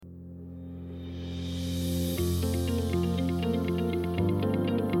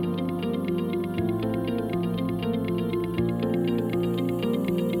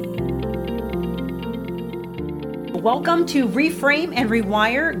Welcome to Reframe and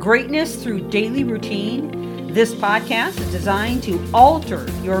Rewire Greatness Through Daily Routine. This podcast is designed to alter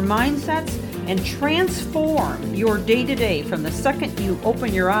your mindsets and transform your day-to-day from the second you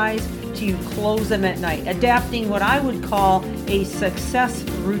open your eyes to you close them at night, adapting what I would call a success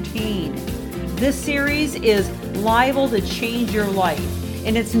routine. This series is liable to change your life,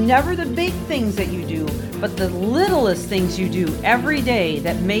 and it's never the big things that you do, but the littlest things you do every day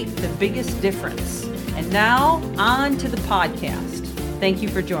that make the biggest difference. And now, on to the podcast. Thank you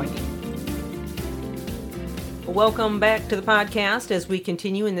for joining. Welcome back to the podcast as we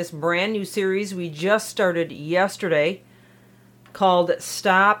continue in this brand new series we just started yesterday called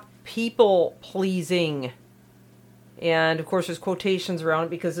Stop People Pleasing. And of course, there's quotations around it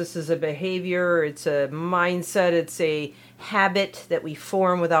because this is a behavior, it's a mindset, it's a habit that we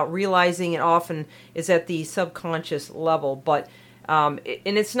form without realizing. It often is at the subconscious level, but and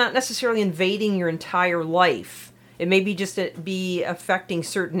it's not necessarily invading your entire life. It may be just be affecting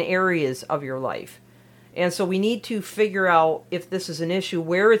certain areas of your life. And so we need to figure out if this is an issue,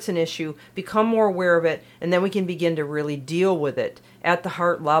 where it's an issue, become more aware of it, and then we can begin to really deal with it at the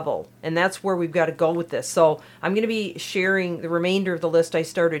heart level. And that's where we've got to go with this. So I'm going to be sharing the remainder of the list I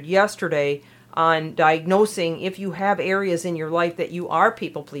started yesterday on diagnosing if you have areas in your life that you are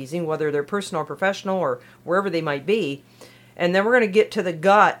people-pleasing, whether they're personal or professional or wherever they might be. And then we're going to get to the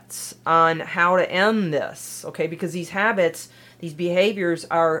guts on how to end this, okay? Because these habits, these behaviors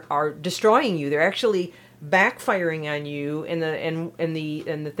are destroying you. They're actually backfiring on you, and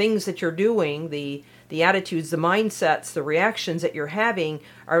the things that you're doing, the attitudes, the mindsets, the reactions that you're having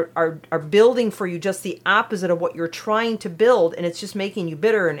are building for you just the opposite of what you're trying to build, and it's just making you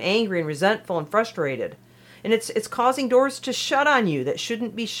bitter and angry and resentful and frustrated. And it's causing doors to shut on you that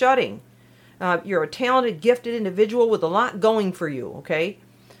shouldn't be shutting. You're a talented, gifted individual with a lot going for you, okay?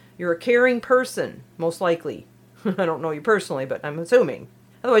 You're a caring person, most likely. I don't know you personally, but I'm assuming.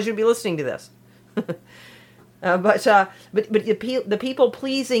 Otherwise, you'd be listening to this. But the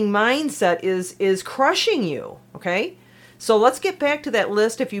people-pleasing mindset is crushing you, okay? So let's get back to that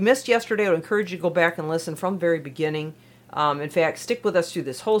list. If you missed yesterday, I would encourage you to go back and listen from the very beginning. In fact, stick with us through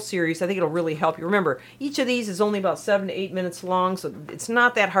this whole series. I think it'll really help you. Remember, each of these is only about 7 to 8 minutes long, so it's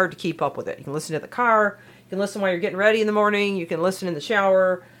not that hard to keep up with it. You can listen in the car. You can listen while you're getting ready in the morning. You can listen in the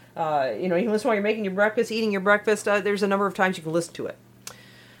shower. You can listen while you're making your breakfast, eating your breakfast. There's a number of times you can listen to it.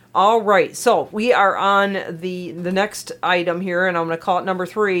 All right, so we are on the next item here, and I'm going to call it number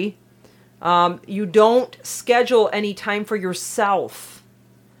 3. You don't schedule any time for yourself.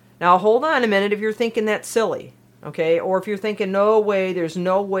 Now, hold on a minute if you're thinking that's silly. Okay, or if you're thinking, there's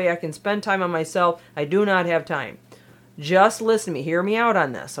no way I can spend time on myself, I do not have time. Just listen to me, hear me out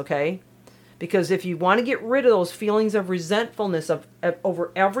on this, okay? Because if you want to get rid of those feelings of resentfulness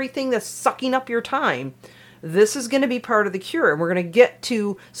over everything that's sucking up your time, this is going to be part of the cure. And we're going to get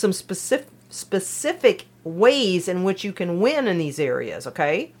to some specific ways in which you can win in these areas,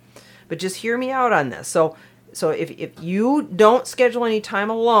 okay? But just hear me out on this. So if you don't schedule any time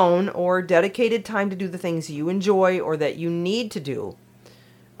alone or dedicated time to do the things you enjoy or that you need to do,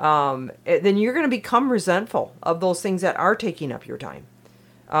 then you're going to become resentful of those things that are taking up your time.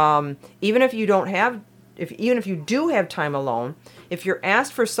 Even if you do have time alone, if you're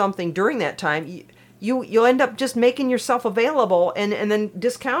asked for something during that time, you'll end up just making yourself available and then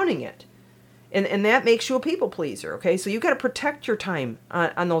discounting it. And that makes you a people pleaser, okay? So you've got to protect your time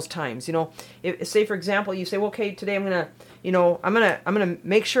on those times. Say for example, you say, well, okay, today I'm gonna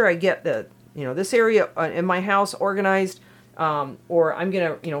make sure I get this area in my house organized, or I'm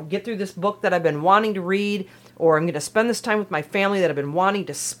gonna get through this book that I've been wanting to read, or I'm gonna spend this time with my family that I've been wanting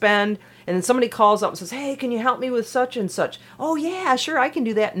to spend. And then somebody calls up and says, hey, can you help me with such and such? Oh yeah, sure, I can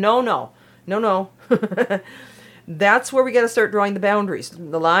do that. No. That's where we got to start drawing the boundaries,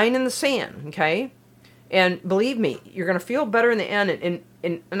 the line in the sand, okay? And believe me, you're going to feel better in the end.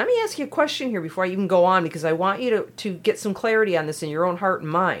 And let me ask you a question here before I even go on, because I want you to get some clarity on this in your own heart and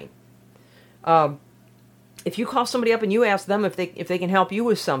mind. If you call somebody up and you ask them if they can help you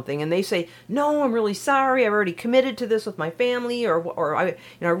with something, and they say, no, I'm really sorry, I've already committed to this with my family, or I've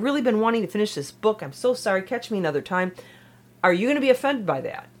really been wanting to finish this book, I'm so sorry, catch me another time. Are you going to be offended by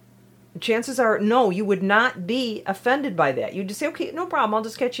that? Chances are, no, you would not be offended by that. You'd just say, okay, no problem, I'll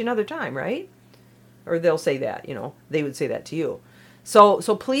just catch you another time, right? Or they'll say that, they would say that to you. So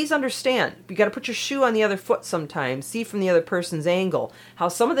please understand, you got to put your shoe on the other foot sometimes, see from the other person's angle, how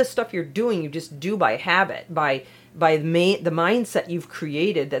some of this stuff you're doing, you just do by habit, by the mindset you've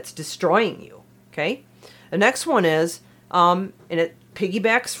created that's destroying you, okay? The next one is, and it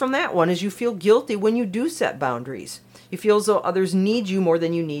piggybacks from that one, is you feel guilty when you do set boundaries. You feel as though others need you more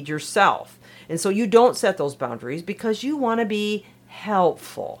than you need yourself. And so you don't set those boundaries because you want to be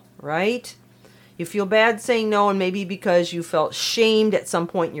helpful, right? You feel bad saying no, and maybe because you felt shamed at some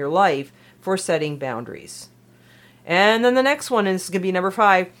point in your life for setting boundaries. And then the next one, and this is going to be number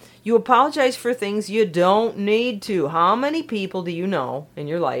 5, you apologize for things you don't need to. How many people do you know in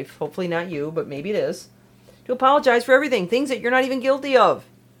your life, hopefully not you, but maybe it is, to apologize for everything, things that you're not even guilty of?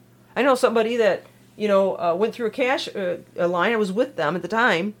 I know somebody that, went through a cash line. I was with them at the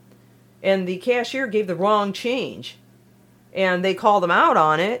time, and the cashier gave the wrong change, and they called them out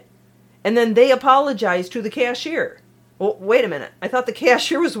on it, and then they apologized to the cashier. Well, wait a minute. I thought the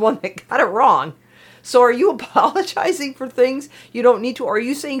cashier was the one that got it wrong. So are you apologizing for things you don't need to? Or are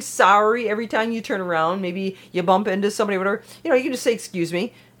you saying sorry every time you turn around? Maybe you bump into somebody, whatever. You can just say, excuse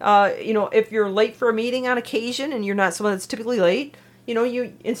me. If you're late for a meeting on occasion and you're not someone that's typically late,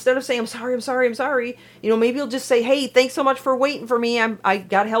 you instead of saying, I'm sorry, maybe you'll just say, hey, thanks so much for waiting for me. I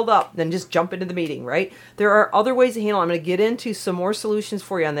got held up. Then just jump into the meeting, right? There are other ways to handle it. I'm going to get into some more solutions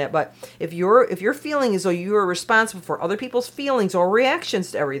for you on that. But if you're feeling as though you are responsible for other people's feelings or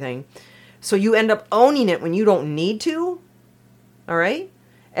reactions to everything, so you end up owning it when you don't need to, all right?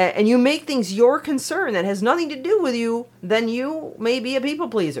 And you make things your concern that has nothing to do with you, then you may be a people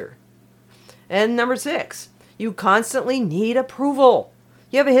pleaser. And number 6, you constantly need approval.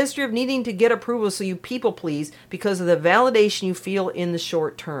 You have a history of needing to get approval, so you people please because of the validation you feel in the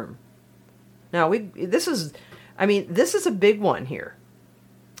short term. Now, this is a big one here.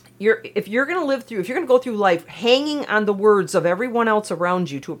 If you're going to go through life hanging on the words of everyone else around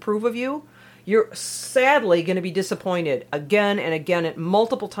you to approve of you, you're sadly going to be disappointed again and again at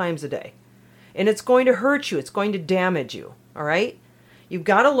multiple times a day. And it's going to hurt you. It's going to damage you. All right? You've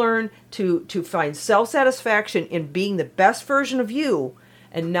got to learn to find self-satisfaction in being the best version of you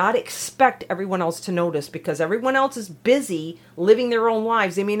and not expect everyone else to notice, because everyone else is busy living their own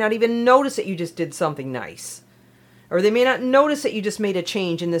lives. They may not even notice that you just did something nice. Or they may not notice that you just made a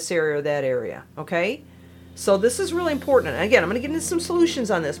change in this area or that area. Okay? So this is really important. And again, I'm going to get into some solutions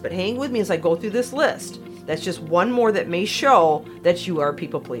on this, but hang with me as I go through this list. That's just one more that may show that you are a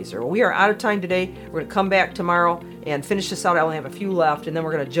people pleaser. Well, we are out of time today. We're going to come back tomorrow and finish this out. I only have a few left, and then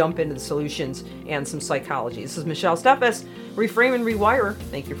we're going to jump into the solutions and some psychology. This is Michelle Steffes, Reframe and Rewire.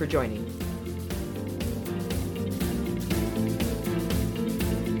 Thank you for joining.